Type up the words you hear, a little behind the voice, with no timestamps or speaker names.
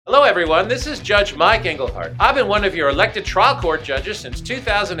Hello everyone, this is Judge Mike Engelhardt. I've been one of your elected trial court judges since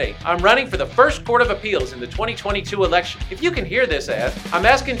 2008. I'm running for the First Court of Appeals in the 2022 election. If you can hear this ad, I'm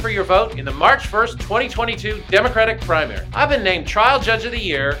asking for your vote in the March 1st, 2022 Democratic primary. I've been named Trial Judge of the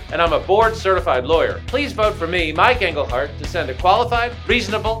Year, and I'm a board-certified lawyer. Please vote for me, Mike Engelhardt, to send a qualified,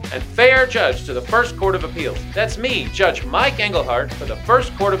 reasonable, and fair judge to the First Court of Appeals. That's me, Judge Mike Engelhardt, for the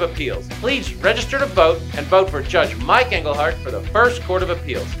First Court of Appeals. Please register to vote and vote for Judge Mike Engelhardt for the First Court of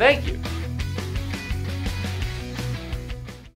Appeals. Thank you.